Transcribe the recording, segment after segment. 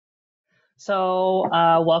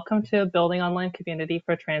Welcome to Building Online Community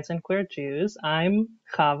for Trans and Queer Jews. I'm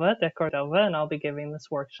Xava De Cordova, and I'll be giving this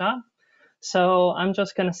workshop. So I'm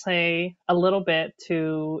just going to say a little bit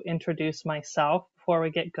to introduce myself before we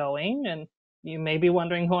get going, and you may be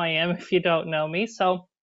wondering who I am if you don't know me.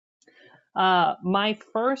 My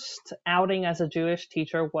first outing as a Jewish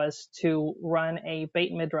teacher was to run a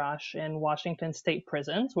Beit Midrash in Washington State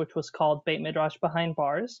prisons, which was called Beit Midrash Behind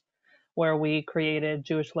Bars, where we created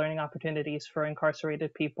Jewish learning opportunities for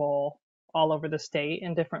incarcerated people all over the state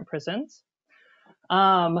in different prisons.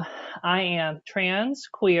 I am trans,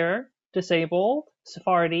 queer, disabled,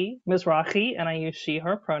 Sephardi, Mizrahi, and I use she,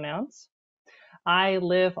 her pronouns. I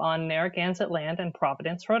live on Narragansett land in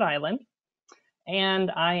Providence, Rhode Island,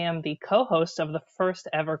 and I am the co-host of the first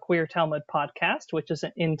ever Queer Talmud podcast, which is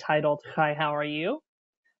entitled Hi, How Are You?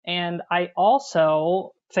 And I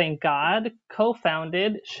also, thank God,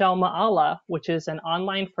 co-founded Shel Maala, which is an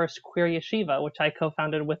online first queer yeshiva, which I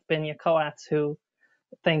co-founded with Binya Koatz, who,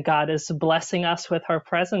 thank God, is blessing us with her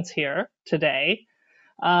presence here today,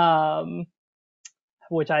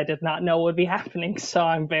 which I did not know would be happening. So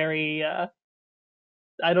I'm very,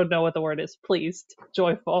 I don't know what the word is, pleased,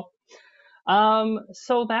 joyful.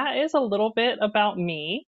 So that is a little bit about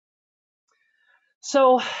me.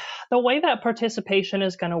 So the way that participation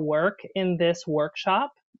is going to work in this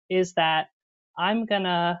workshop is that I'm going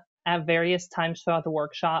to, at various times throughout the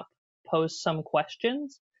workshop, pose some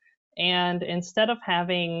questions. And instead of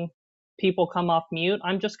having people come off mute,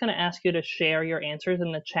 I'm just going to ask you to share your answers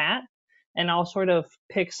in the chat. And I'll sort of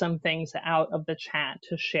pick some things out of the chat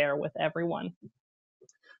to share with everyone.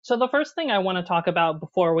 So the first thing I want to talk about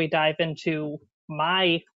before we dive into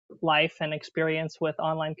my life and experience with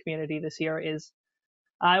online community this year is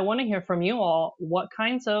I want to hear from you all. What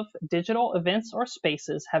kinds of digital events or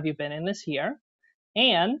spaces have you been in this year?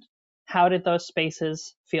 And how did those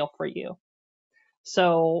spaces feel for you?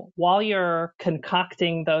 So while you're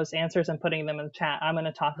concocting those answers and putting them in the chat, I'm going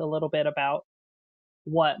to talk a little bit about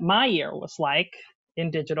what my year was like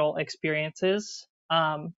in digital experiences.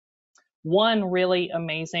 One really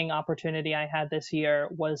amazing opportunity I had this year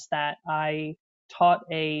was that I taught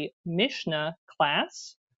a Mishnah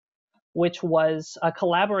class, which was a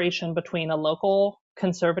collaboration between a local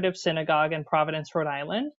conservative synagogue in Providence, Rhode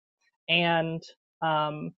Island, and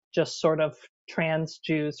just sort of trans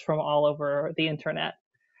Jews from all over the internet.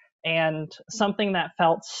 And something that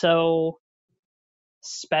felt so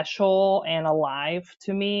special and alive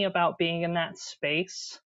to me about being in that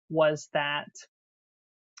space was that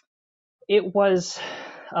it was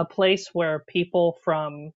a place where people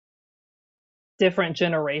from different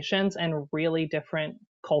generations and really different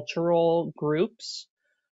cultural groups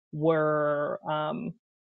were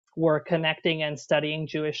connecting and studying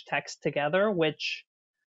Jewish texts together, which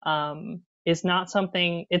is not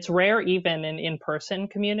something, it's rare even in in-person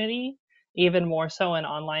community, even more so in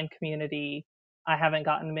online community. I haven't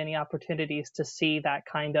gotten many opportunities to see that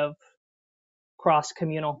kind of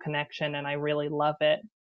cross-communal connection, and I really love it.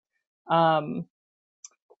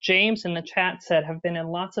 James in the chat said, have been in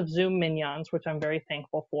lots of Zoom minyans, which I'm very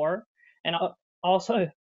thankful for, and also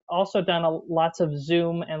done lots of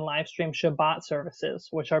Zoom and live stream Shabbat services,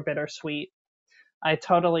 which are bittersweet. I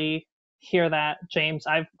totally hear that, James.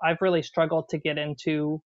 I've really struggled to get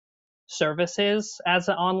into services as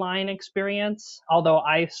an online experience, although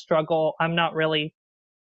I'm not really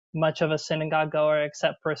much of a synagogue goer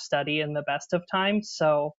except for study in the best of times,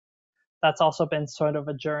 so that's also been sort of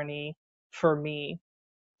a journey for me.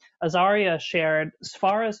 Azaria shared, as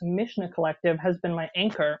far as Mishnah Collective has been my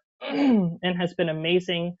anchor and has been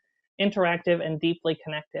amazing, interactive, and deeply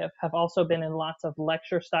connective. Have also been in lots of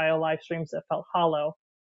lecture-style live streams that felt hollow,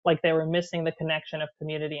 like they were missing the connection of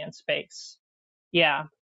community and space. Yeah,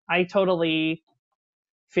 I totally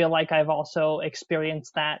feel like I've also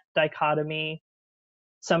experienced that dichotomy.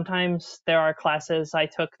 Sometimes there are classes I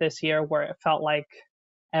took this year where it felt like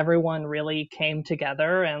everyone really came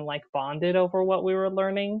together and like bonded over what we were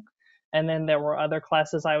learning. And then there were other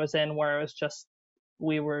classes I was in where it was just,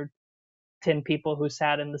 we were 10 people who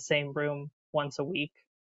sat in the same room once a week.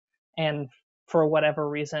 And for whatever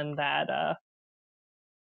reason that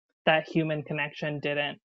human connection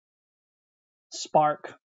didn't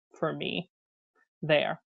spark for me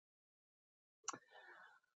there.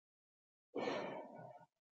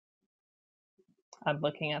 I'm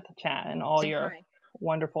looking at the chat and all your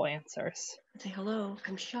wonderful answers. Say hello.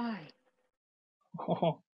 I'm shy.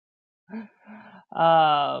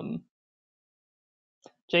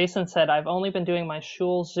 Jason said, I've only been doing my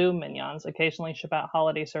shul Zoom minyans, occasionally Shabbat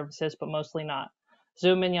holiday services, but mostly not.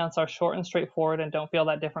 Zoom minyans are short and straightforward and don't feel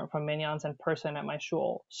that different from minyans in person at my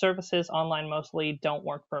shul. Services online mostly don't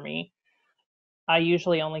work for me. I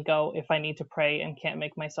usually only go if I need to pray and can't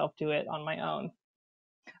make myself do it on my own.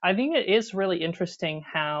 I think it is really interesting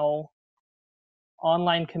how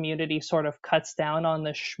online community sort of cuts down on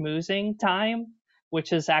the schmoozing time,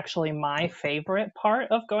 which is actually my favorite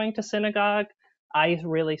part of going to synagogue. I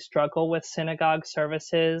really struggle with synagogue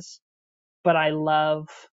services, but I love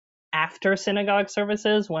after synagogue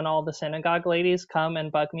services when all the synagogue ladies come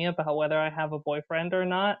and bug me about whether I have a boyfriend or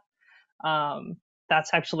not. Um,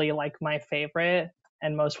 that's actually like my favorite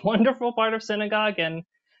and most wonderful part of synagogue. And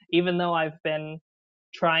even though I've been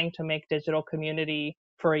trying to make digital community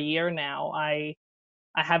for a year now, I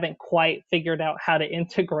haven't quite figured out how to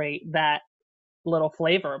integrate that little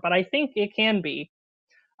flavor, but I think it can be.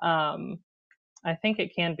 Um, I think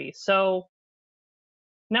it can be. So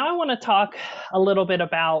now I want to talk a little bit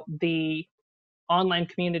about the online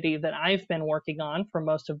community that I've been working on for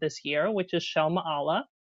most of this year, which is Shel Maala,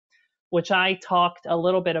 which I talked a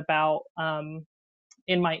little bit about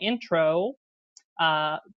in my intro.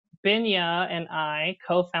 Binya and I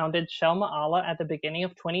co-founded Shel Maala at the beginning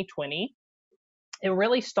of 2020. It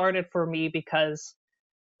really started for me because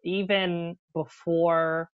even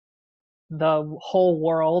before the whole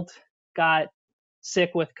world got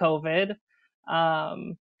sick with COVID,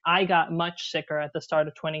 I got much sicker at the start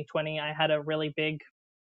of 2020. I had a really big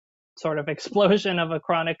sort of explosion of a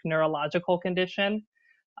chronic neurological condition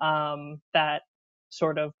that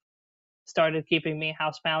sort of started keeping me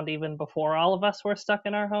housebound even before all of us were stuck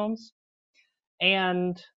in our homes.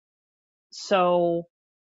 And so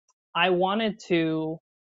I wanted to,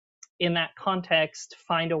 in that context,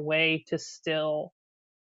 find a way to still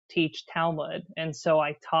teach Talmud. And so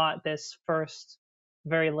I taught this first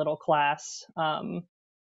very little class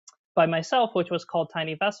by myself, which was called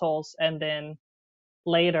Tiny Vessels. And then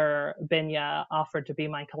later, Binya offered to be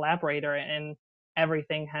my collaborator, and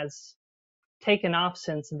everything has taken off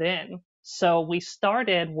since then. So we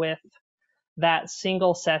started with that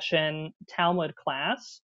single session Talmud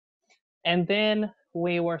class, and then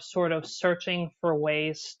we were sort of searching for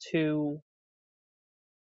ways to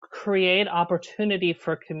create opportunity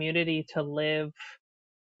for community to live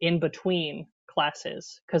in between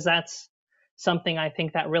classes, because that's something I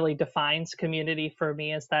think that really defines community for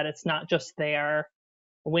me, is that it's not just there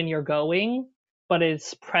when you're going, but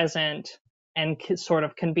it's present and sort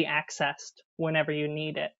of can be accessed whenever you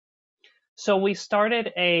need it. So we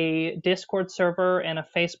started a Discord server and a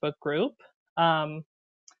Facebook group. And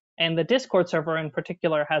the Discord server in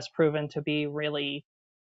particular has proven to be a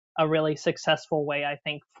really successful way, I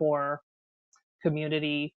think, for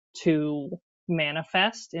community to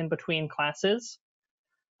manifest in between classes.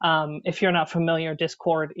 If you're not familiar,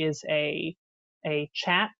 Discord is a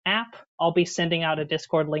chat app. I'll be sending out a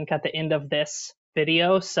Discord link at the end of this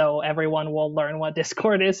video, so everyone will learn what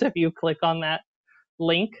Discord is if you click on that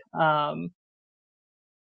link.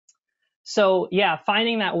 So yeah,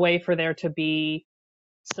 finding that way for there to be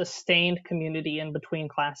sustained community in between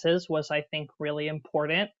classes was, I think, really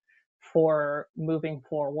important for moving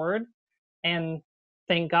forward. And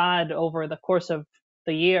thank God, over the course of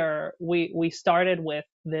the year, we started with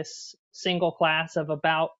this single class of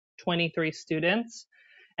about 23 students,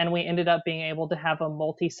 and we ended up being able to have a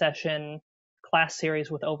multi-session class series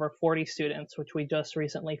with over 40 students, which we just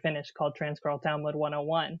recently finished, called Trans Girl Talmud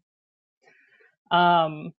 101.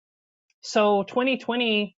 So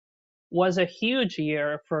 2020 was a huge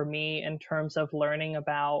year for me in terms of learning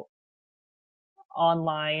about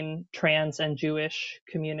online trans and Jewish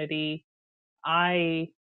community. I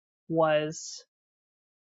was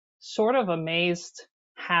sort of amazed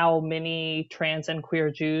how many trans and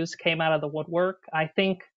queer Jews came out of the woodwork. I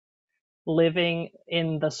think living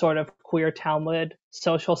in the sort of queer Talmud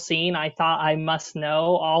social scene, I thought I must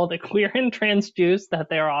know all the queer and trans Jews that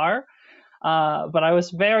there are. But I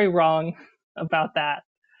was very wrong about that.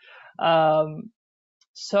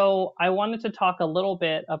 So I wanted to talk a little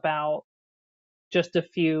bit about just a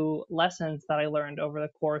few lessons that I learned over the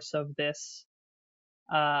course of this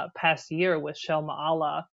past year with Shel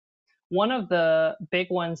Maala. One of the big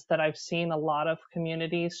ones that I've seen a lot of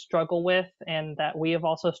communities struggle with, and that we have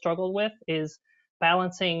also struggled with, is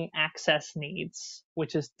balancing access needs,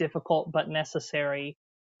 which is difficult but necessary.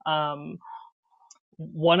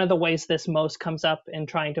 One of the ways this most comes up in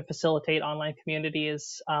trying to facilitate online community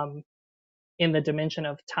is in the dimension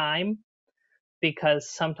of time, because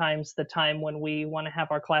sometimes the time when we want to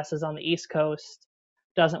have our classes on the East Coast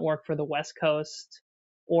doesn't work for the West Coast,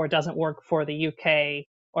 or doesn't work for the UK,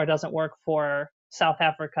 or doesn't work for South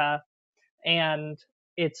Africa. And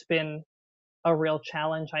it's been a real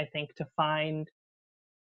challenge, I think, to find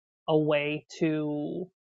a way to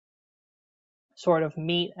sort of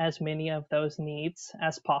meet as many of those needs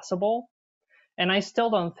as possible. And I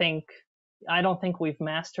don't think we've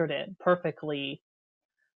mastered it perfectly.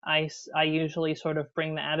 I usually sort of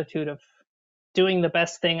bring the attitude of doing the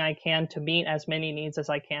best thing I can to meet as many needs as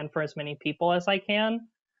I can for as many people as I can.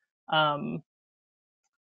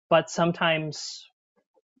 But sometimes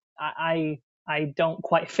I don't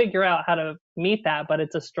quite figure out how to meet that, but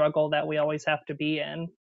it's a struggle that we always have to be in.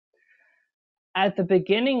 At the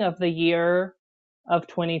beginning of the year of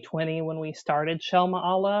 2020, when we started Shel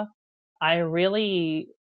Maala, I really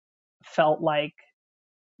felt like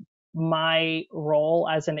my role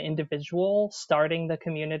as an individual starting the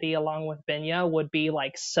community along with Binya would be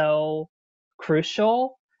like so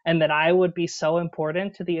crucial, and that I would be so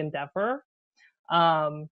important to the endeavor.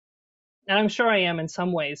 And I'm sure I am in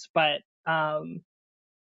some ways, but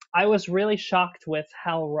I was really shocked with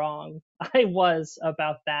how wrong I was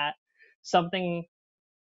about that. Something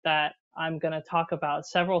that I'm going to talk about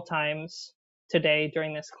several times today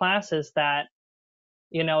during this class is that,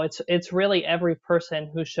 you know, it's really every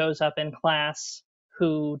person who shows up in class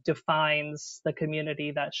who defines the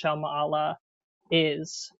community that Shel Maala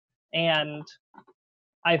is. And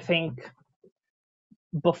I think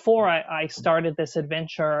before I started this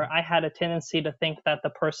adventure, I had a tendency to think that the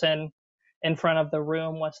person in front of the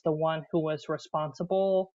room was the one who was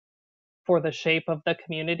responsible for the shape of the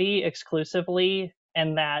community exclusively,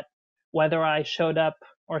 and that whether I showed up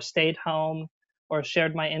or stayed home or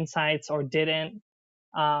shared my insights or didn't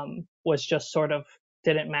was just sort of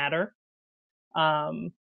didn't matter.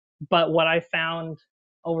 But what I found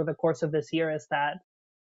over the course of this year is that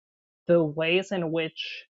the ways in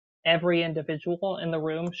which every individual in the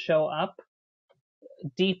room show up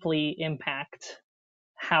deeply impact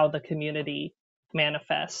how the community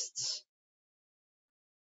manifests.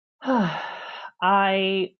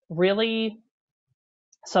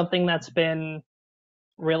 Something that's been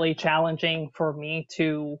really challenging for me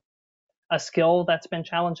a skill that's been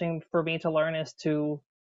challenging for me to learn is to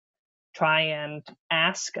try and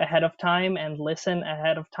ask ahead of time and listen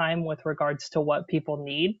ahead of time with regards to what people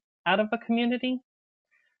need out of a community.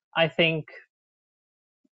 I think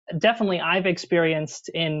definitely I've experienced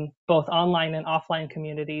in both online and offline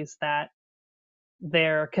communities that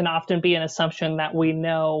there can often be an assumption that we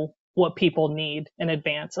know what people need in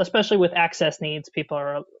advance, especially with access needs.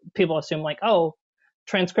 People assume like, oh,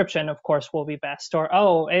 transcription of course will be best, or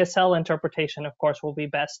oh, ASL interpretation of course will be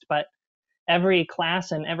best. But every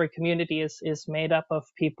class and every community is made up of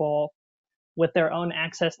people with their own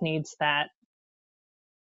access needs that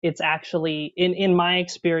it's actually, in my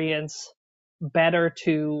experience, better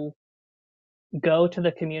to go to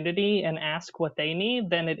the community and ask what they need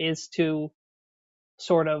than it is to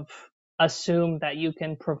sort of assume that you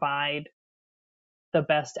can provide the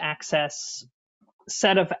best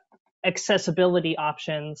set of accessibility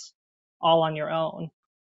options all on your own.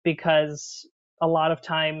 Because a lot of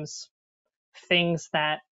times things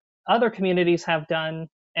that other communities have done,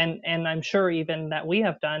 and I'm sure even that we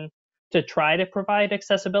have done to try to provide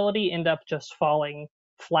accessibility, end up just falling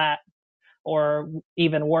flat, or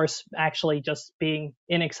even worse, actually just being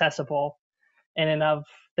inaccessible in and of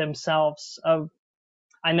themselves.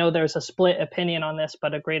 I know there's a split opinion on this,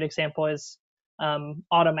 but a great example is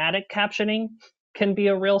automatic captioning can be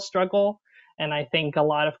a real struggle. And I think a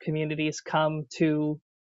lot of communities come to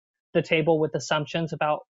the table with assumptions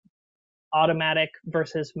about automatic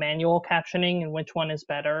versus manual captioning and which one is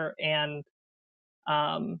better. And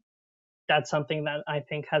that's something that I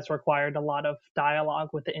think has required a lot of dialogue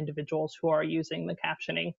with the individuals who are using the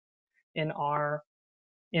captioning in our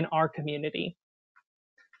community.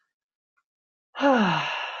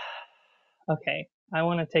 Okay, I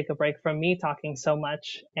want to take a break from me talking so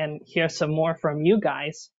much and hear some more from you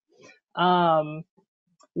guys. One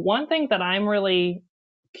thing that I'm really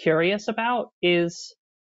curious about is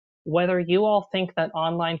whether you all think that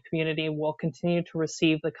online community will continue to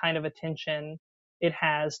receive the kind of attention it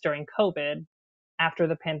has during COVID after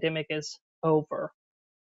the pandemic is over.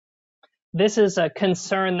 This is a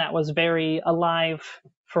concern that was very alive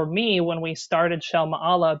for me when we started Shel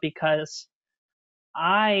Maala, because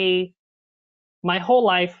my whole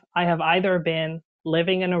life I have either been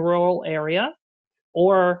living in a rural area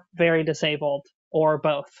or very disabled, or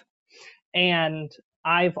both. And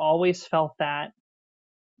I've always felt that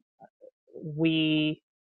the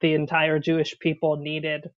entire Jewish people,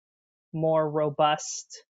 needed more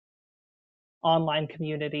robust online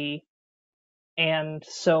community. And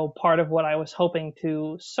so part of what I was hoping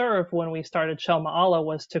to serve when we started Shel Maala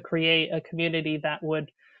was to create a community that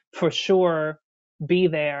would for sure be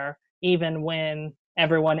there even when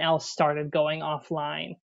everyone else started going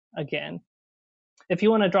offline again. If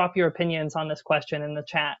you want to drop your opinions on this question in the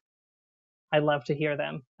chat. I love to hear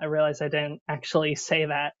them. I realize I didn't actually say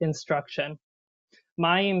that instruction.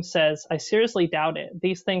 Mayim says, I seriously doubt it.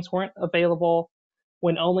 These things weren't available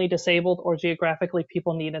when only disabled or geographically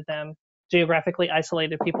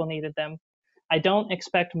isolated people needed them. I don't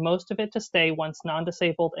expect most of it to stay once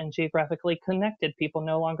non-disabled and geographically connected people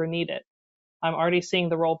no longer need it. I'm already seeing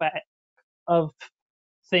the rollback of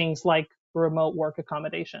things like remote work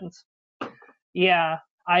accommodations. Yeah,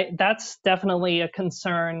 that's definitely a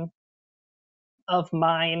concern of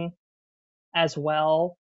mine as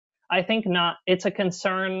well. I think it's a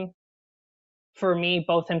concern for me,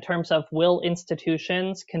 both in terms of will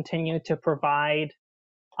institutions continue to provide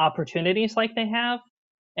opportunities like they have?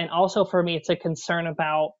 And also for me, it's a concern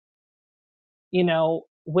about,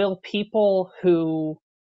 will people who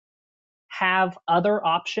have other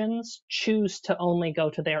options choose to only go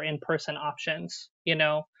to their in-person options?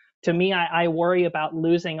 To me, I worry about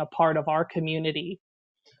losing a part of our community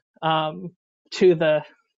to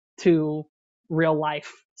real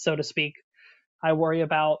life, so to speak. I worry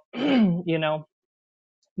about,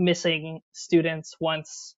 missing students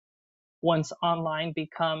once online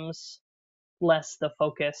becomes less the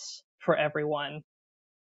focus for everyone.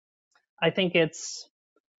 I think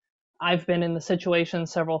I've been in the situation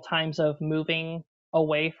several times of moving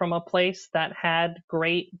away from a place that had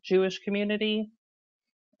great Jewish community,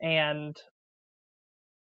 and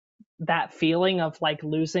that feeling of like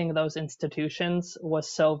losing those institutions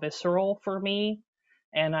was so visceral for me,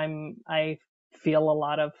 and I feel a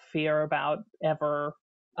lot of fear about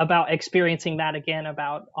experiencing that again,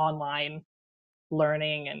 about online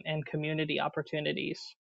learning and community opportunities.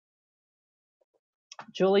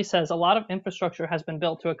 Julie says, a lot of infrastructure has been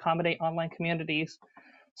built to accommodate online communities,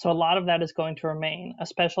 so a lot of that is going to remain,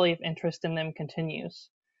 especially if interest in them continues.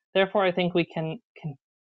 Therefore, I think we can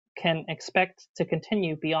expect to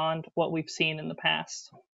continue beyond what we've seen in the past.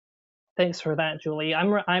 Thanks for that, Julie.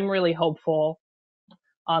 I'm really hopeful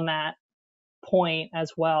on that point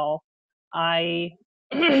as well. I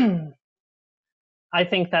I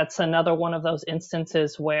think that's another one of those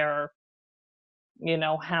instances where,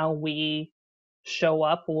 how we show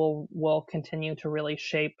up will continue to really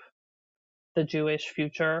shape the Jewish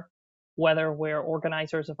future, whether we're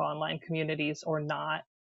organizers of online communities or not.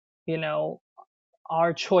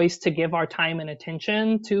 Our choice to give our time and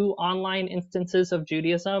attention to online instances of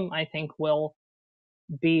Judaism, I think, will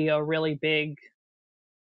be a really big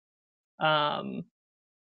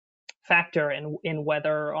factor in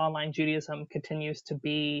whether online Judaism continues to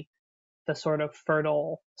be the sort of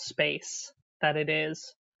fertile space that it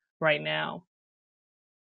is right now.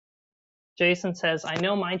 Jason says, I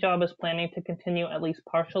know my job is planning to continue at least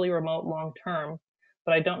partially remote long term,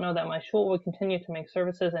 but I don't know that my shul will continue to make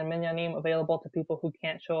services and minyanim available to people who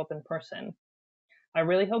can't show up in person. I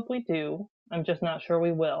really hope we do. I'm just not sure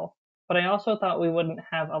we will. But I also thought we wouldn't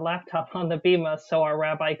have a laptop on the bima so our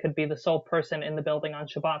rabbi could be the sole person in the building on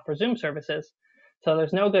Shabbat for Zoom services. So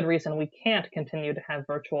there's no good reason we can't continue to have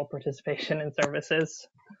virtual participation in services.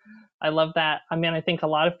 I love that. I mean, I think a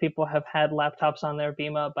lot of people have had laptops on their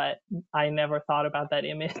bima, but I never thought about that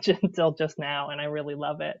image until just now, and I really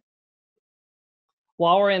love it.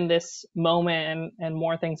 While we're in this moment and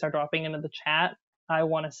more things are dropping into the chat, I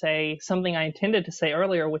want to say something I intended to say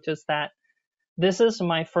earlier, which is that this is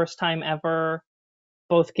my first time ever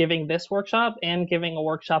both giving this workshop and giving a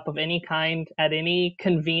workshop of any kind at any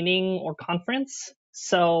convening or conference.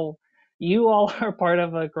 So you all are part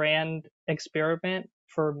of a grand experiment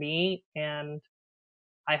for me, and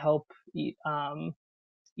I hope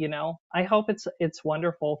I hope it's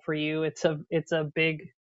wonderful for you. It's a big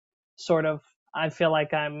sort of, I feel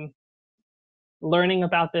like I'm learning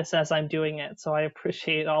about this as I'm doing it. So I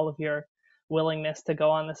appreciate all of your willingness to go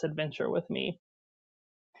on this adventure with me.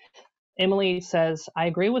 Emily says, I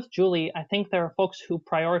agree with Julie. I think there are folks who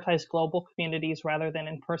prioritize global communities rather than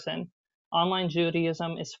in person. Online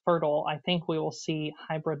Judaism is fertile. I think we will see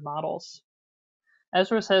hybrid models.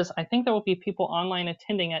 Ezra says, I think there will be people online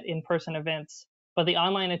attending at in-person events, but the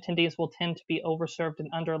online attendees will tend to be overserved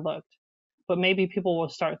and underlooked. But maybe people will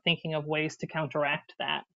start thinking of ways to counteract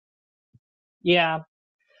that. Yeah,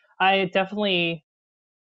 I'm definitely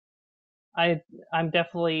can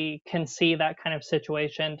see that kind of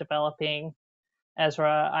situation developing,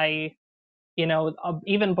 Ezra.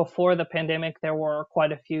 Even before the pandemic, there were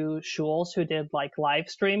quite a few shuls who did like live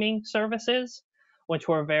streaming services, which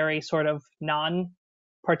were very sort of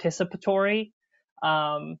non-participatory.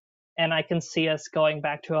 And I can see us going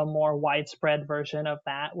back to a more widespread version of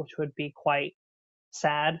that, which would be quite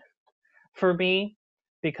sad for me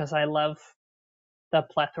because I love the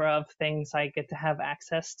plethora of things I get to have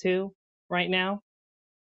access to right now.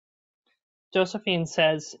 Josephine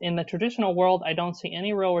says, in the traditional world, I don't see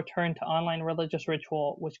any real return to online religious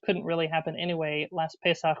ritual, which couldn't really happen anyway. Last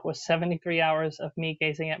Pesach was 73 hours of me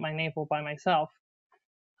gazing at my navel by myself.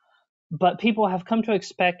 But people have come to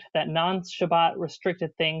expect that non-Shabbat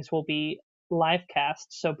restricted things will be live cast,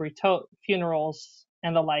 so britot, funerals,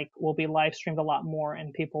 and the like will be live streamed a lot more,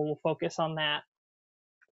 and people will focus on that.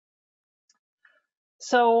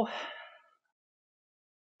 So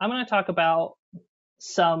I'm going to talk about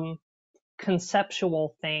some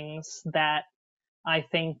conceptual things that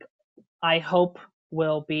I hope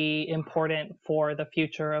will be important for the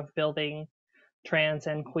future of building trans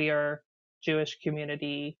and queer Jewish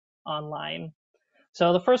community online.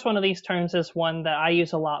 So the first one of these terms is one that I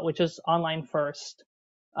use a lot, which is online first,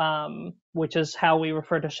 which is how we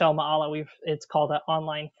refer to Shel Maala. It's called an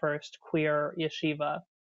online first queer yeshiva.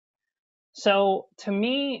 So to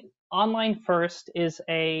me, online first is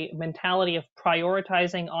a mentality of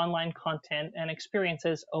prioritizing online content and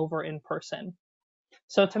experiences over in person.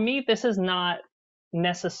 So to me, this is not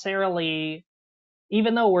necessarily,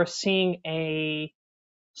 even though we're seeing a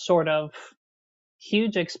sort of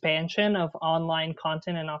huge expansion of online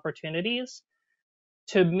content and opportunities,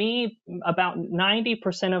 to me, about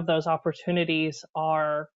 90% of those opportunities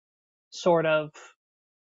are sort of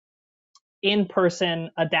in-person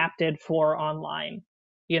adapted for online.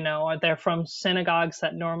 They're from synagogues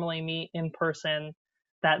that normally meet in person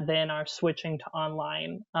that then are switching to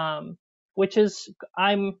online, which is,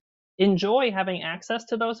 I'm enjoy having access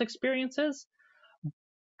to those experiences,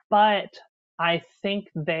 but I think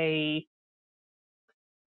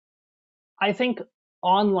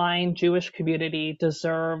online Jewish community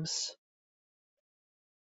deserves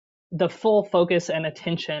the full focus and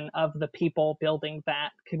attention of the people building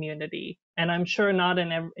that community. And I'm sure not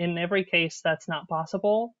in every case that's not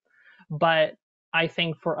possible, but I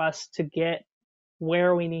think for us to get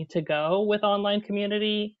where we need to go with online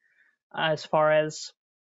community, as far as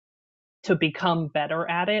to become better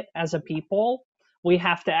at it as a people, we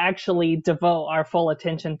have to actually devote our full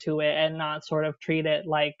attention to it and not sort of treat it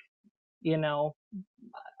like,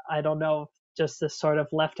 I don't know, just this sort of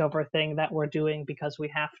leftover thing that we're doing because we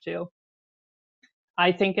have to.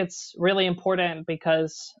 I think it's really important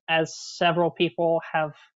because, as several people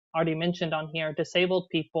have already mentioned on here, disabled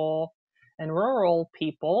people and rural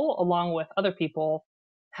people, along with other people,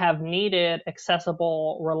 have needed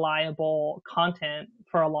accessible, reliable content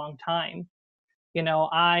for a long time.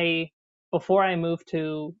 Before I moved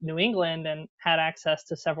to New England and had access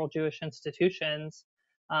to several Jewish institutions,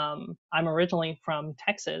 I'm originally from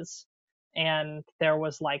Texas, and there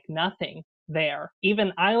was like nothing there.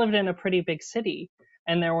 Even I lived in a pretty big city,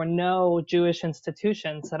 and there were no Jewish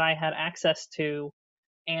institutions that I had access to.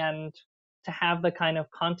 And to have the kind of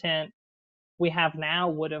content we have now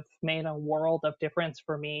would have made a world of difference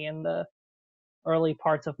for me in the early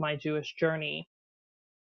parts of my Jewish journey.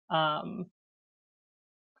 I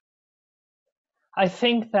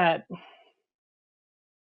think that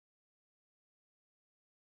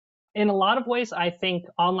in a lot of ways, I think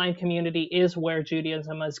online community is where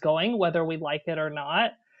Judaism is going, whether we like it or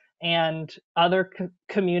not. And other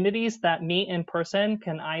communities that meet in person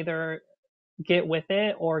can either get with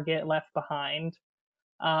it or get left behind,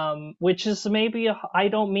 which is maybe, I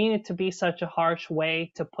don't mean it to be such a harsh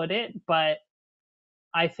way to put it, but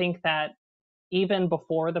I think that even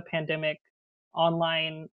before the pandemic,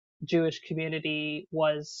 online Jewish community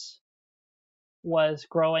was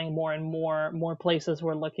growing more and more. More places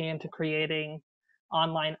were looking into creating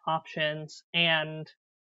online options, and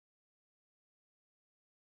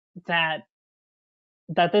that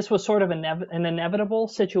this was sort of an inevitable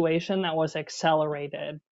situation that was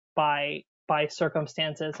accelerated by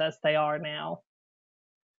circumstances as they are now.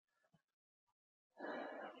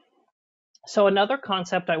 So another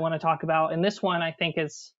concept I want to talk about, and this one I think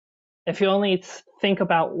is, if you only think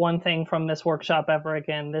about one thing from this workshop ever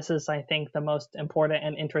again, this is, I think, the most important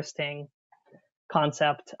and interesting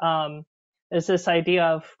concept, is this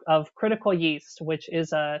idea of critical yeast, which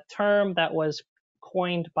is a term that was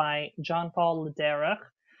coined by Jean-Paul Lederach,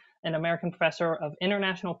 an American professor of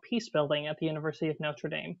international peace building at the University of Notre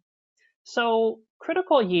Dame. So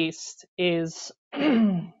critical yeast is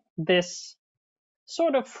this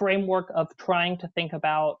sort of framework of trying to think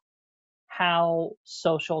about how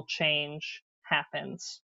social change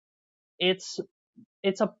happens. It's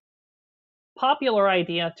a popular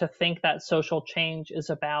idea to think that social change is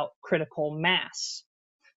about critical mass.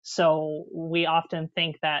 So we often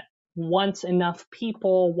think that once enough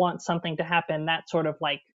people want something to happen, that sort of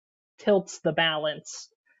like tilts the balance,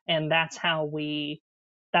 and that's how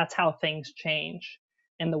things change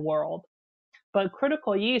in the world. But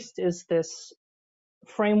critical yeast is this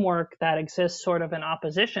framework that exists sort of in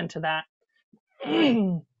opposition to that,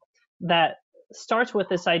 that starts with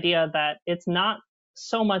this idea that it's not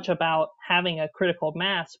so much about having a critical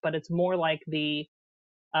mass, but it's more like the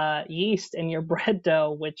yeast in your bread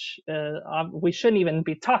dough, which we shouldn't even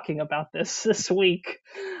be talking about this week.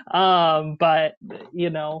 But,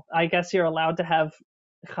 I guess you're allowed to have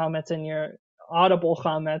chametz in your audible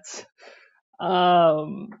chametz.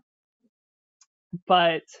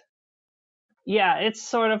 But yeah, it's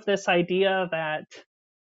sort of this idea that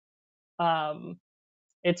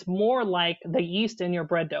it's more like the yeast in your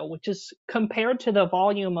bread dough, which is compared to the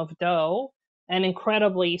volume of dough, an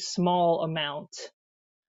incredibly small amount.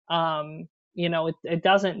 It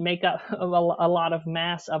doesn't make up a lot of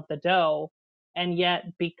mass of the dough. And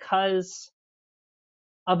yet, because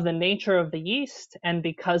of the nature of the yeast and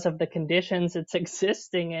because of the conditions it's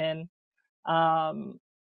existing in,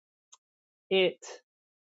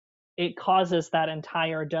 it causes that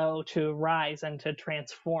entire dough to rise and to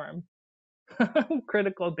transform.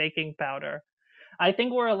 Critical baking powder. I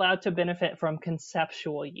think we're allowed to benefit from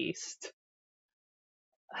conceptual yeast.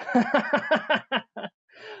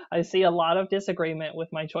 I see a lot of disagreement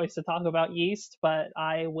with my choice to talk about yeast, but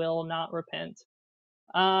I will not repent.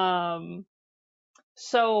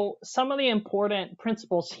 So some of the important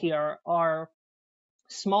principles here are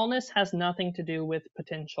smallness has nothing to do with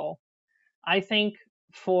potential. I think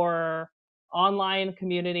for online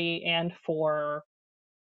community and for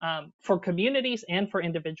communities and for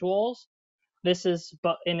individuals, this is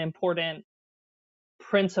an important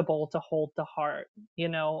principle to hold to heart.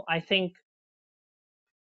 I think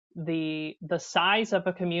the size of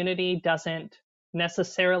a community doesn't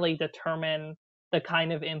necessarily determine the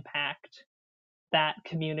kind of impact that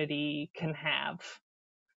community can have.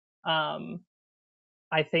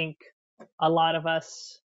 I think a lot of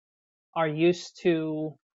us are used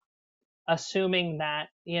to assuming that,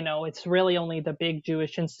 it's really only the big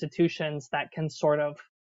Jewish institutions that can sort of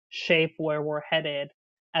shape where we're headed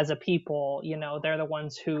as a people. They're the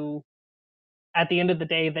ones who, at the end of the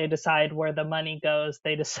day, they decide where the money goes.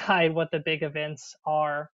 They decide what the big events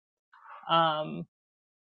are.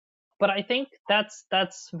 But I think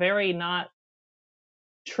that's very not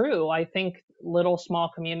true. I think little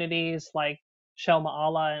small communities like Shel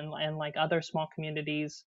Maala and like other small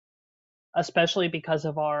communities, especially because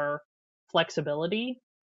of our flexibility,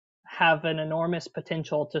 have an enormous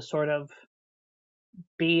potential to sort of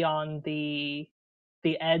be on the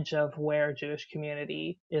edge of where Jewish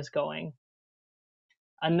community is going.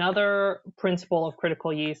 Another principle of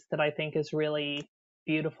critical yeast that I think is really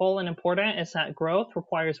beautiful and important is that growth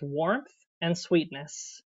requires warmth and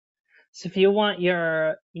sweetness. So if you want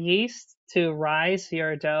your yeast to rise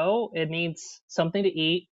your dough, it needs something to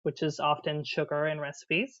eat, which is often sugar in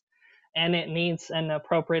recipes, and it needs an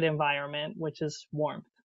appropriate environment, which is warmth.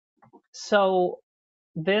 So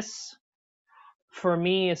this, for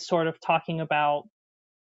me, is sort of talking about,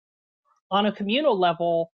 on a communal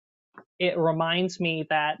level, it reminds me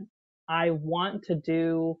that I want to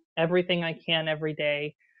do everything I can every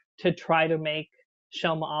day to try to make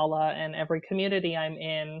Shel Maala and every community I'm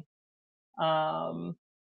in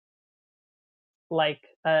like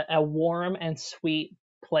a warm and sweet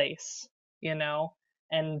place,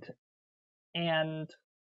 and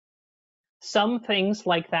some things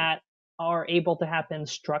like that are able to happen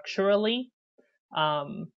structurally.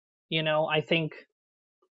 I think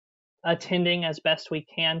attending as best we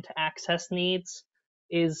can to access needs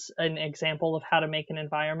is an example of how to make an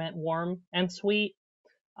environment warm and sweet.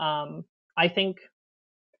 I think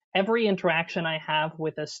every interaction I have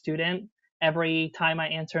with a student, every time I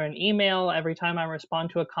answer an email, every time I respond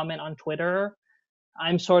to a comment on Twitter,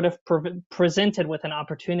 I'm sort of presented with an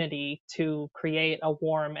opportunity to create a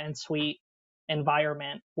warm and sweet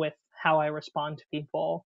environment with how I respond to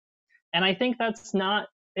people. And I think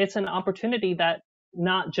it's an opportunity that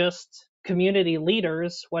not just community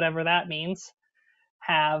leaders, whatever that means,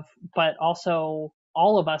 have, but also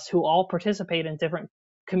all of us who all participate in different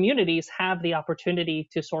communities have the opportunity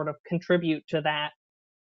to sort of contribute to that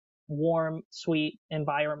warm, sweet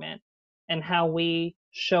environment. And how we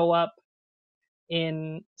show up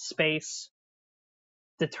in space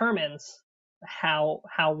determines how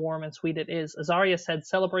warm and sweet it is. Azaria said,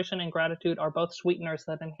 celebration and gratitude are both sweeteners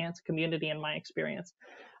that enhance community in my experience.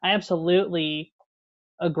 I absolutely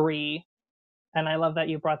agree. And I love that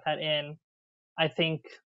you brought that in. I think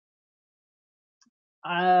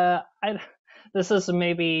this is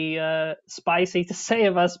maybe spicy to say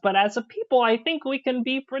of us, but as a people, I think we can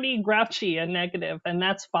be pretty grouchy and negative, and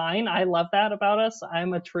that's fine. I love that about us.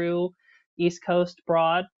 I'm a true East Coast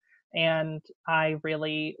broad, and I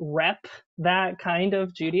really rep that kind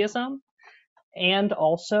of Judaism. And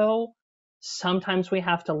also, sometimes we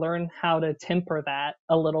have to learn how to temper that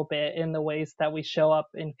a little bit in the ways that we show up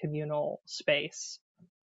in communal space.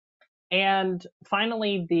 And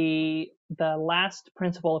finally, the last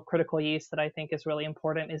principle of critical yeast that I think is really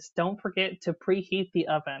important is don't forget to preheat the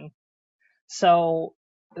oven. So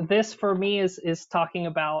this for me is talking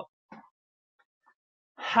about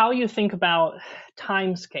how you think about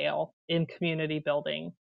time scale in community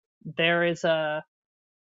building. There is a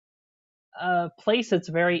place that's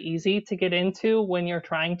very easy to get into when you're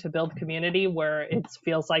trying to build community, where it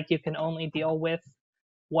feels like you can only deal with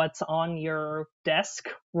what's on your desk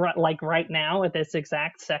like right now at this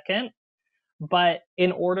exact second. But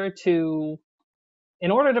in order to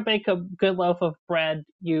bake a good loaf of bread,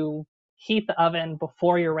 you heat the oven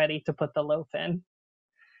before you're ready to put the loaf in.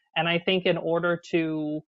 And I think in order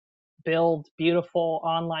to build beautiful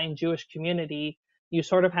online Jewish community, you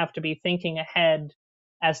sort of have to be thinking ahead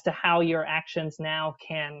as to how your actions now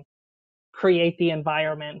can create the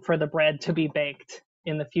environment for the bread to be baked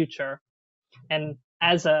in the future. And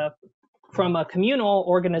from a communal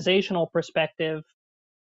organizational perspective,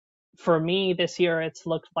 for me this year, it's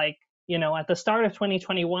looked like, at the start of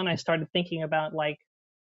 2021, I started thinking about like,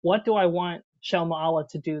 what do I want Shel Maala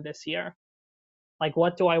to do this year? Like,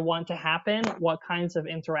 what do I want to happen? What kinds of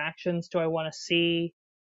interactions do I want to see?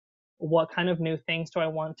 What kind of new things do I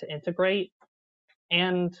want to integrate?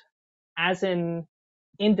 And as an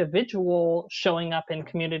individual showing up in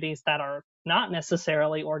communities that are not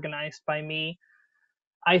necessarily organized by me,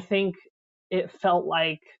 I think it felt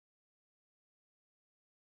like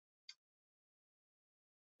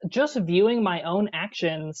just viewing my own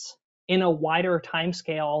actions in a wider time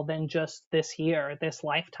scale than just this year, this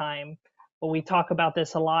lifetime. But we talk about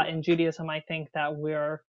this a lot in Judaism. I think that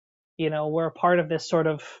we're a part of this sort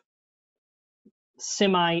of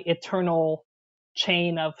semi-eternal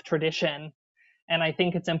chain of tradition. And I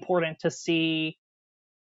think it's important to see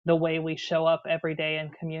the way we show up every day in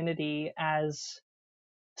community as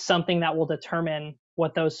something that will determine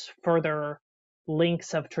what those further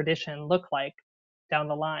links of tradition look like down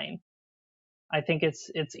the line. I think it's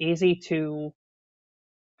easy to,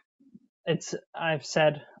 I've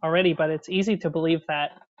said already, but it's easy to believe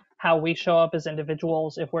that how we show up as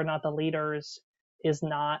individuals, if we're not the leaders, is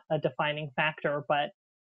not a defining factor. But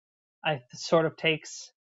it sort of takes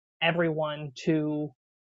everyone to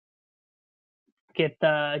get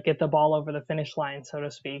the ball over the finish line, so to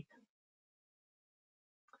speak.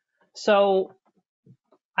 So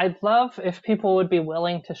I'd love if people would be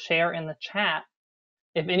willing to share in the chat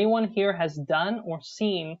if anyone here has done or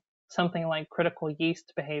seen something like critical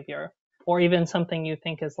yeast behavior, or even something you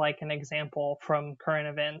think is like an example from current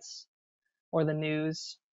events or the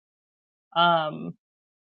news. I'll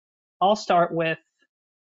start with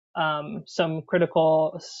some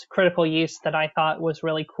critical yeast that I thought was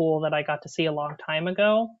really cool that I got to see a long time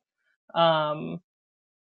ago,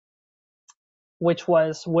 which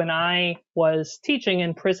was when I was teaching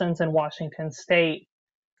in prisons in Washington State.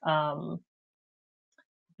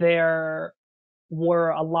 There were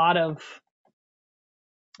a lot of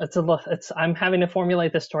I'm having to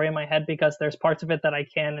formulate this story in my head because there's parts of it that I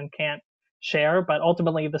can and can't share, but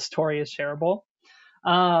ultimately the story is shareable.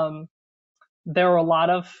 There were a lot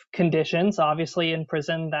of conditions, obviously, in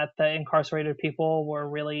prison that the incarcerated people were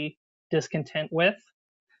really discontent with.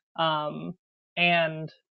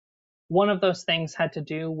 And one of those things had to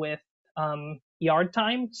do with yard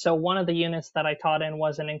time. So one of the units that I taught in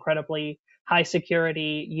was an incredibly high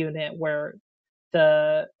security unit where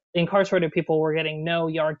the incarcerated people were getting no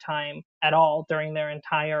yard time at all during their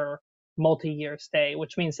entire multi-year stay,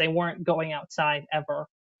 which means they weren't going outside ever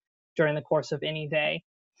during the course of any day.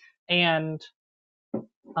 And,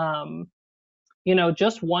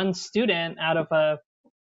 just one student out of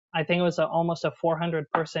I think it was almost a 400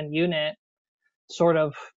 person unit, sort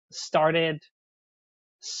of started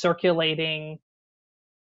circulating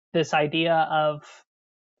this idea of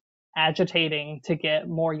agitating to get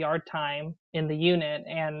more yard time in the unit,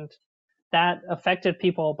 and that affected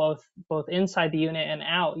people both inside the unit and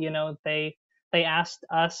out. They asked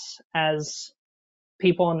us as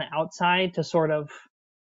people on the outside to sort of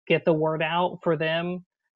get the word out for them,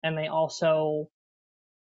 and they also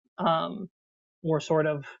were sort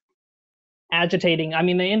of agitating. I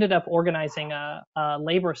mean, they ended up organizing a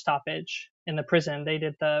labor stoppage in the prison. They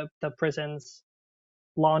did the prison's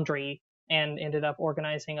laundry and ended up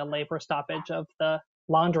organizing a labor stoppage of the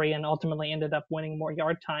laundry and ultimately ended up winning more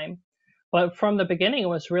yard time. But from the beginning, it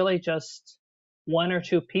was really just one or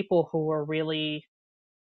two people who were really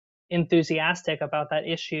enthusiastic about that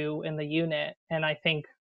issue in the unit. And I think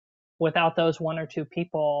without those one or two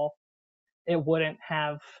people, it wouldn't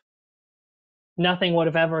have nothing would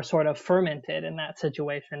have ever sort of fermented in that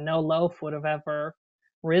situation. No loaf would have ever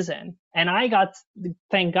risen. And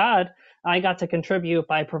thank God, I got to contribute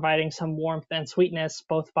by providing some warmth and sweetness,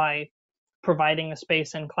 both by providing a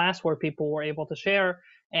space in class where people were able to share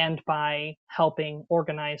and by helping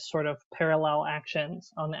organize sort of parallel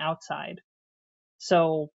actions on the outside.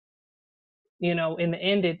 So, in the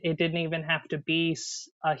end, it didn't even have to be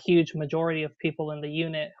a huge majority of people in the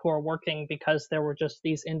unit who are working, because there were just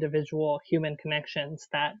these individual human connections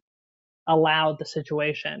that allowed the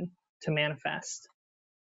situation to manifest.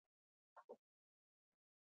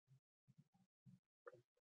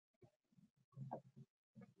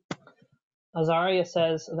 Azaria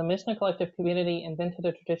says, the Mishnah Collective community invented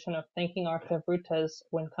a tradition of thanking our chavrutas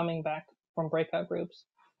when coming back from breakout groups.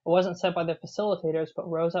 It wasn't said by the facilitators, but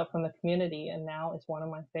rose up from the community, and now is one of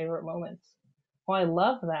my favorite moments. Well, I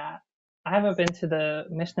love that. I haven't been to the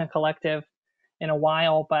Mishnah Collective in a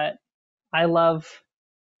while, but I love,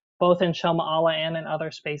 both in Shel Maala and in other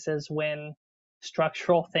spaces, when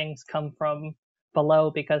structural things come from below,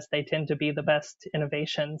 because they tend to be the best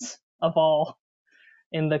innovations of all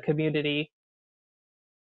in the community.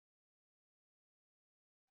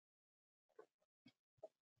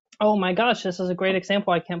 Oh my gosh, this is a great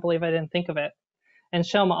example. I can't believe I didn't think of it. And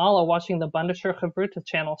Shel Maala, watching the Bundesher Chavruta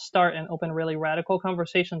channel start and open really radical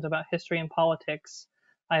conversations about history and politics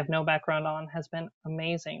I have no background on, has been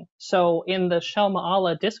amazing. So in the Shel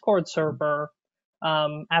Maala Discord server,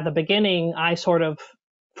 at the beginning, I sort of,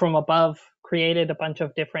 from above, created a bunch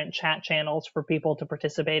of different chat channels for people to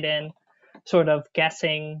participate in, sort of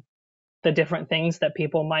guessing the different things that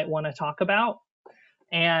people might want to talk about.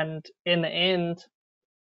 And in the end,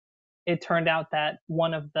 it turned out that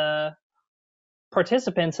one of the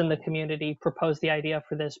participants in the community proposed the idea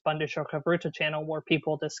for this Bundesher Chavruta channel, where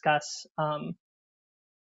people discuss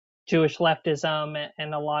Jewish leftism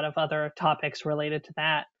and a lot of other topics related to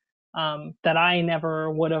that, that I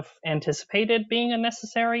never would have anticipated being a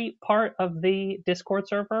necessary part of the Discord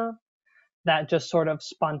server, that just sort of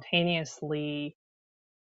spontaneously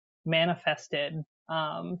manifested.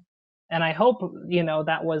 And I hope,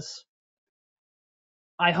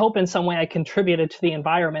 I hope in some way I contributed to the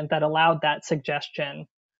environment that allowed that suggestion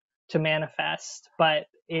to manifest, but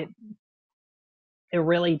it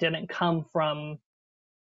really didn't come from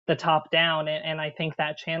the top down. And I think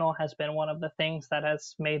that channel has been one of the things that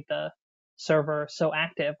has made the server so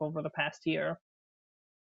active over the past year.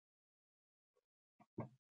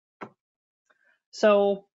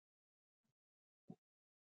 So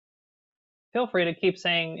feel free to keep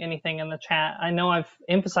saying anything in the chat. I know I've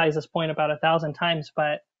emphasized this point about 1,000 times,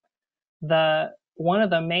 but one of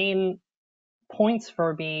the main points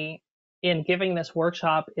for me in giving this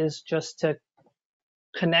workshop is just to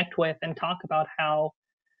connect with and talk about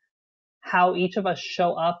how each of us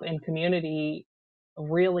show up in community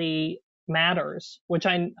really matters, which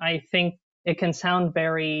I think it can sound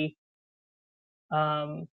very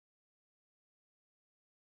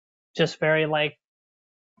just very like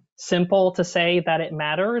simple to say that it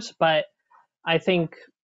matters, but I think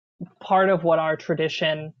part of what our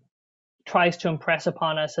tradition tries to impress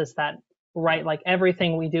upon us is that, right, like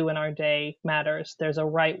everything we do in our day matters. There's a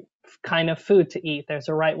right kind of food to eat. There's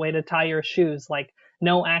a right way to tie your shoes. Like,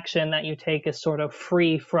 no action that you take is sort of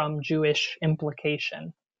free from Jewish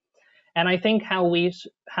implication. And I think how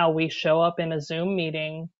we show up in a Zoom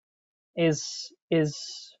meeting is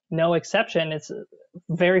no exception. It's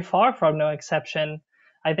very far from no exception.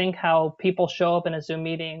 I think how people show up in a Zoom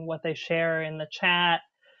meeting, what they share in the chat,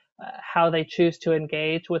 how they choose to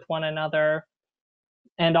engage with one another,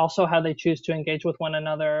 and also how they choose to engage with one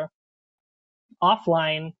another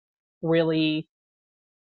offline, really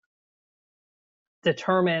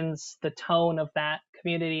determines the tone of that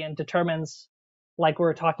community, and determines, like we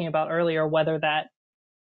were talking about earlier, whether that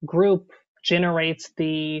group generates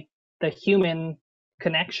the human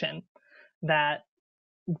connection that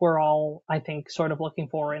we're all, I think, sort of looking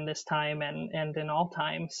for in this time and in all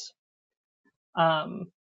times.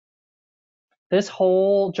 This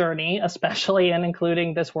whole journey, especially and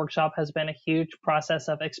including this workshop, has been a huge process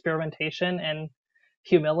of experimentation and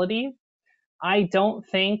humility. I don't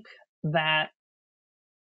think that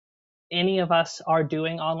any of us are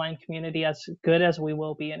doing online community as good as we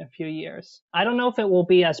will be in a few years. I don't know if it will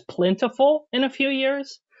be as plentiful in a few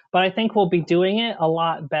years, but I think we'll be doing it a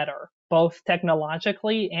lot better, both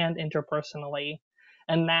technologically and interpersonally.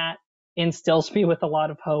 And that instills me with a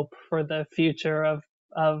lot of hope for the future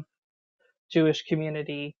of Jewish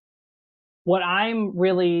community. What I'm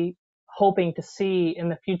really hoping to see in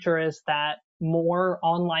the future is that more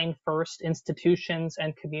online first institutions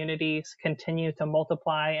and communities continue to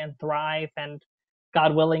multiply and thrive and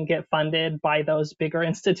God willing, get funded by those bigger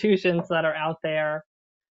institutions that are out there.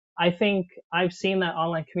 I think I've seen that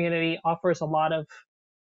online community offers a lot of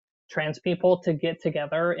trans people to get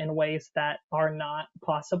together in ways that are not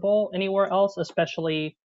possible anywhere else,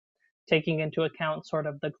 especially taking into account sort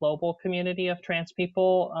of the global community of trans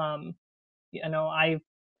people.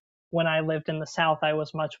 When I lived in the South, I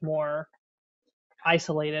was much more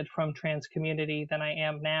isolated from trans community than I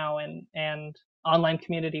am now, and online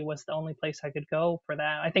community was the only place I could go for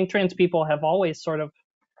that. I think trans people have always sort of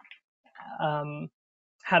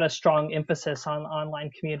had a strong emphasis on online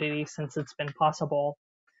community since it's been possible,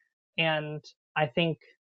 and I think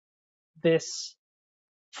this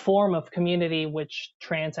form of community which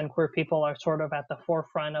trans and queer people are sort of at the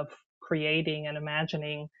forefront of creating and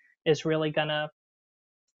imagining is really gonna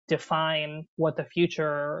define what the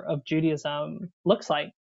future of Judaism looks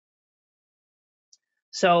like.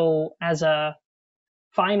 So as a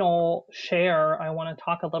final share, I want to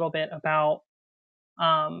talk a little bit about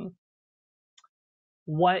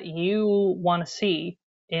what you want to see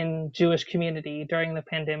in Jewish community during the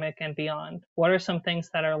pandemic and beyond. What are some things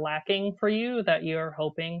that are lacking for you that you're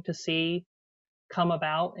hoping to see come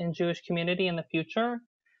about in Jewish community in the future?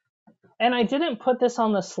 And I didn't put this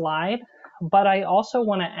on the slide, but I also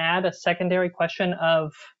want to add a secondary question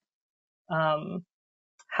of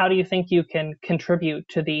how do you think you can contribute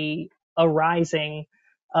to the arising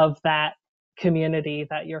of that community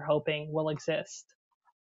that you're hoping will exist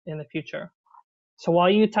in the future? So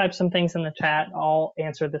while you type some things in the chat, I'll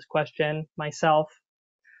answer this question myself.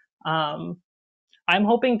 I'm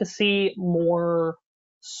hoping to see more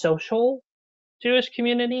social Jewish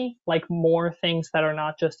community, like more things that are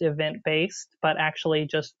not just event-based, but actually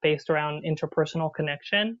just based around interpersonal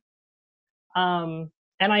connection. And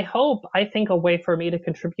I think a way for me to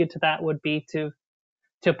contribute to that would be to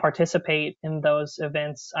participate in those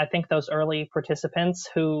events. I think those early participants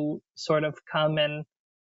who sort of come and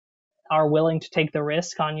are willing to take the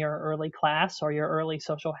risk on your early class or your early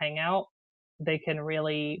social hangout, they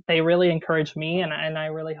really encourage me, and I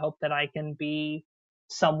really hope that I can be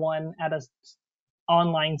someone at a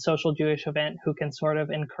online social Jewish event who can sort of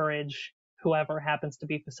encourage whoever happens to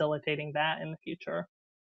be facilitating that in the future.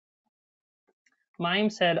 Mime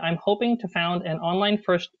said, I'm hoping to found an online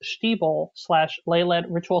first shtibel /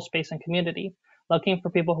 lay-led ritual space and community, looking for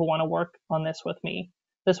people who want to work on this with me.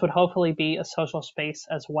 This would hopefully be a social space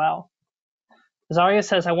as well. Zaria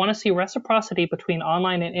says, I want to see reciprocity between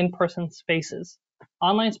online and in-person spaces.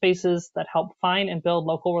 Online spaces that help find and build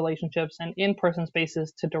local relationships, and in-person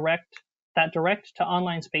spaces that direct to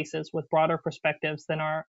online spaces with broader perspectives than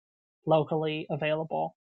are locally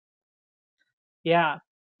available. Yeah,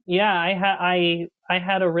 I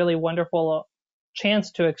had a really wonderful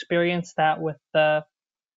chance to experience that with the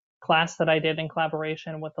class that I did in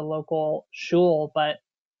collaboration with the local shul, but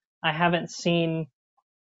I haven't seen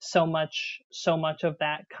so much of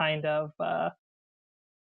that kind of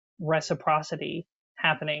reciprocity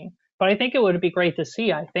happening. But I think it would be great to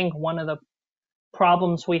see. I think one of the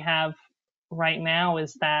problems we have right now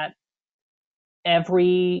is that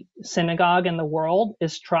every synagogue in the world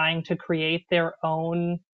is trying to create their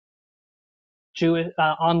own Jewish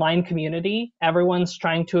online community. Everyone's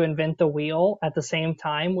trying to invent the wheel at the same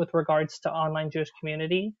time with regards to online Jewish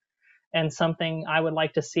community. And something I would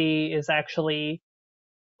like to see is actually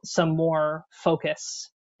some more focus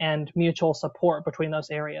and mutual support between those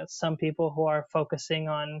areas. Some people who are focusing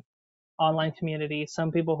on online community,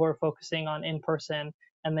 some people who are focusing on in-person,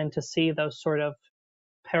 and then to see those sort of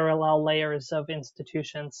parallel layers of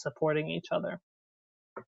institutions supporting each other.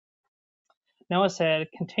 Noah said,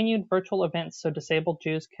 continued virtual events so disabled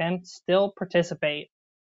Jews can still participate.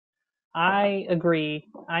 I agree.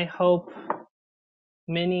 I hope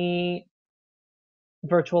many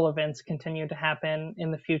virtual events continue to happen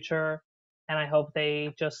in the future, and I hope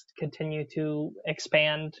they just continue to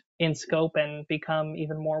expand in scope and become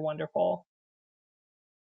even more wonderful.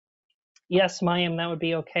 Yes, Mayim, that would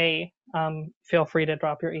be okay. Feel free to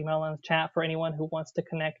drop your email in the chat for anyone who wants to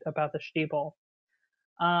connect about the shtibel.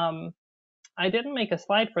 I didn't make a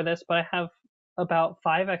slide for this, but I have about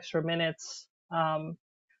 5 extra minutes. I'm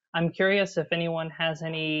curious if anyone has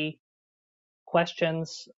any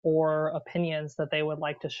questions or opinions that they would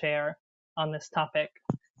like to share on this topic.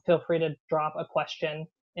 Feel free to drop a question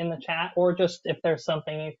in the chat, or just if there's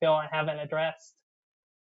something you feel I haven't addressed,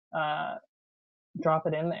 drop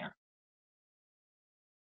it in there.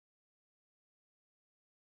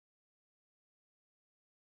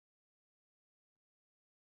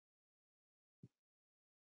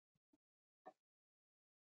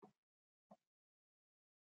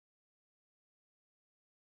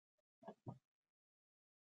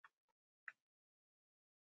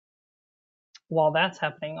 while that's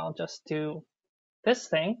happening, I'll just do this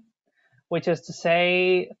thing, which is to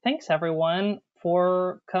say thanks everyone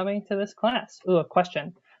for coming to this class. Ooh, a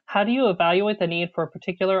question. How do you evaluate the need for a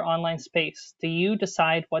particular online space? Do you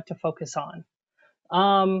decide what to focus on?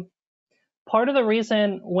 Part of the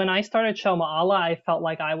reason when I started Shel Maala, I felt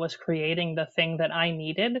like I was creating the thing that I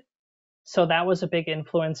needed. So that was a big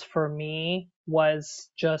influence for me, was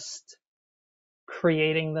just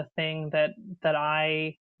creating the thing that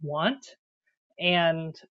I want.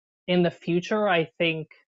 And in the future, I think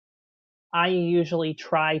I usually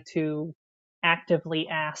try to actively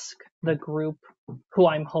ask the group who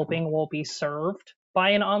I'm hoping will be served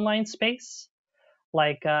by an online space,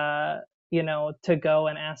 like to go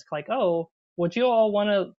and ask, like, oh, would you all want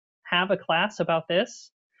to have a class about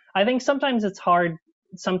this? I think sometimes it's hard.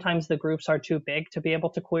 Sometimes the groups are too big to be able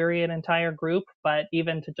to query an entire group, but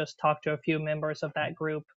even to just talk to a few members of that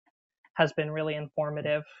group has been really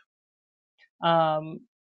informative.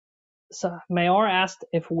 So Mayor asked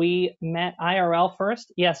if we met IRL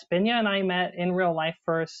first. Yes, Binya and I met in real life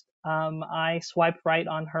first. I swiped right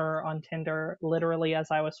on her on Tinder literally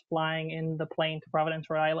as I was flying in the plane to Providence,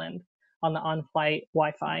 Rhode Island on the on-flight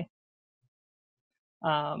Wi-Fi.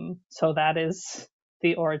 So that is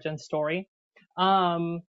the origin story.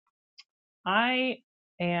 I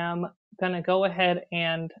am going to go ahead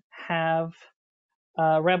and have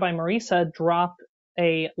Rabbi Marisa drop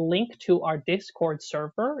a link to our Discord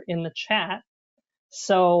server in the chat.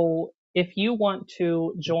 So if you want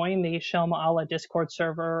to join the Shel Maala Discord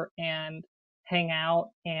server and hang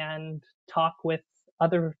out and talk with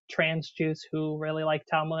other trans Jews who really like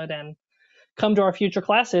Talmud and come to our future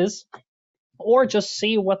classes, or just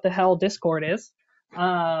see what the hell Discord is, you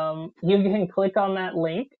can click on that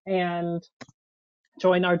link and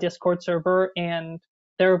join our Discord server, and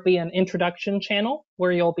there will be an introduction channel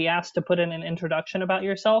where you'll be asked to put in an introduction about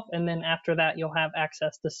yourself, and then after that you'll have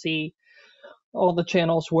access to see all the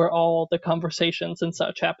channels where all the conversations and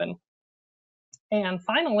such happen. And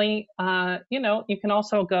finally, you can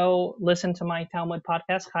also go listen to my Talmud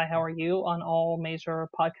podcast, Hi, How Are You, on all major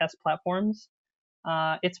podcast platforms.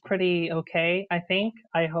 It's pretty okay, I think.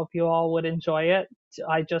 I hope you all would enjoy it.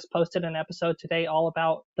 I just posted an episode today all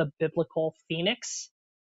about the biblical phoenix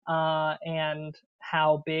and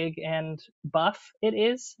how big and buff it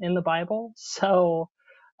is in the Bible. So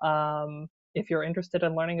if you're interested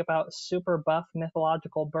in learning about super buff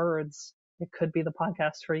mythological birds, it could be the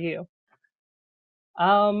podcast for you.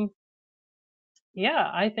 I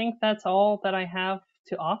think that's all that I have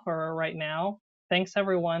to offer right now. Thanks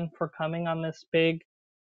everyone for coming on this big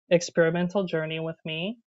experimental journey with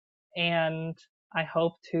me, and I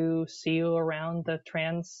hope to see you around the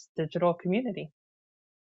trans digital community.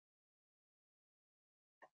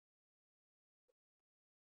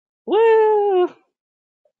 Woo!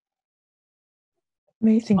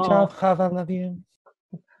 Amazing job, Xava. Love you.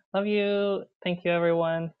 Love you. Thank you,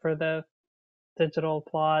 everyone, for the digital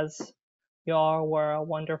applause. You all were a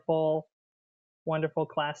wonderful, wonderful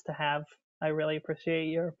class to have. I really appreciate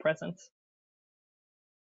your presence.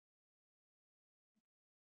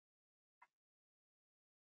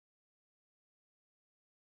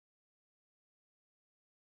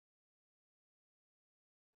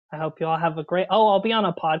 I hope you all have a great... Oh, I'll be on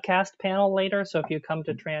a podcast panel later, so if you come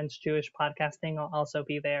to Trans Jewish Podcasting, I'll also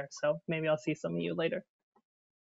be there. So maybe I'll see some of you later.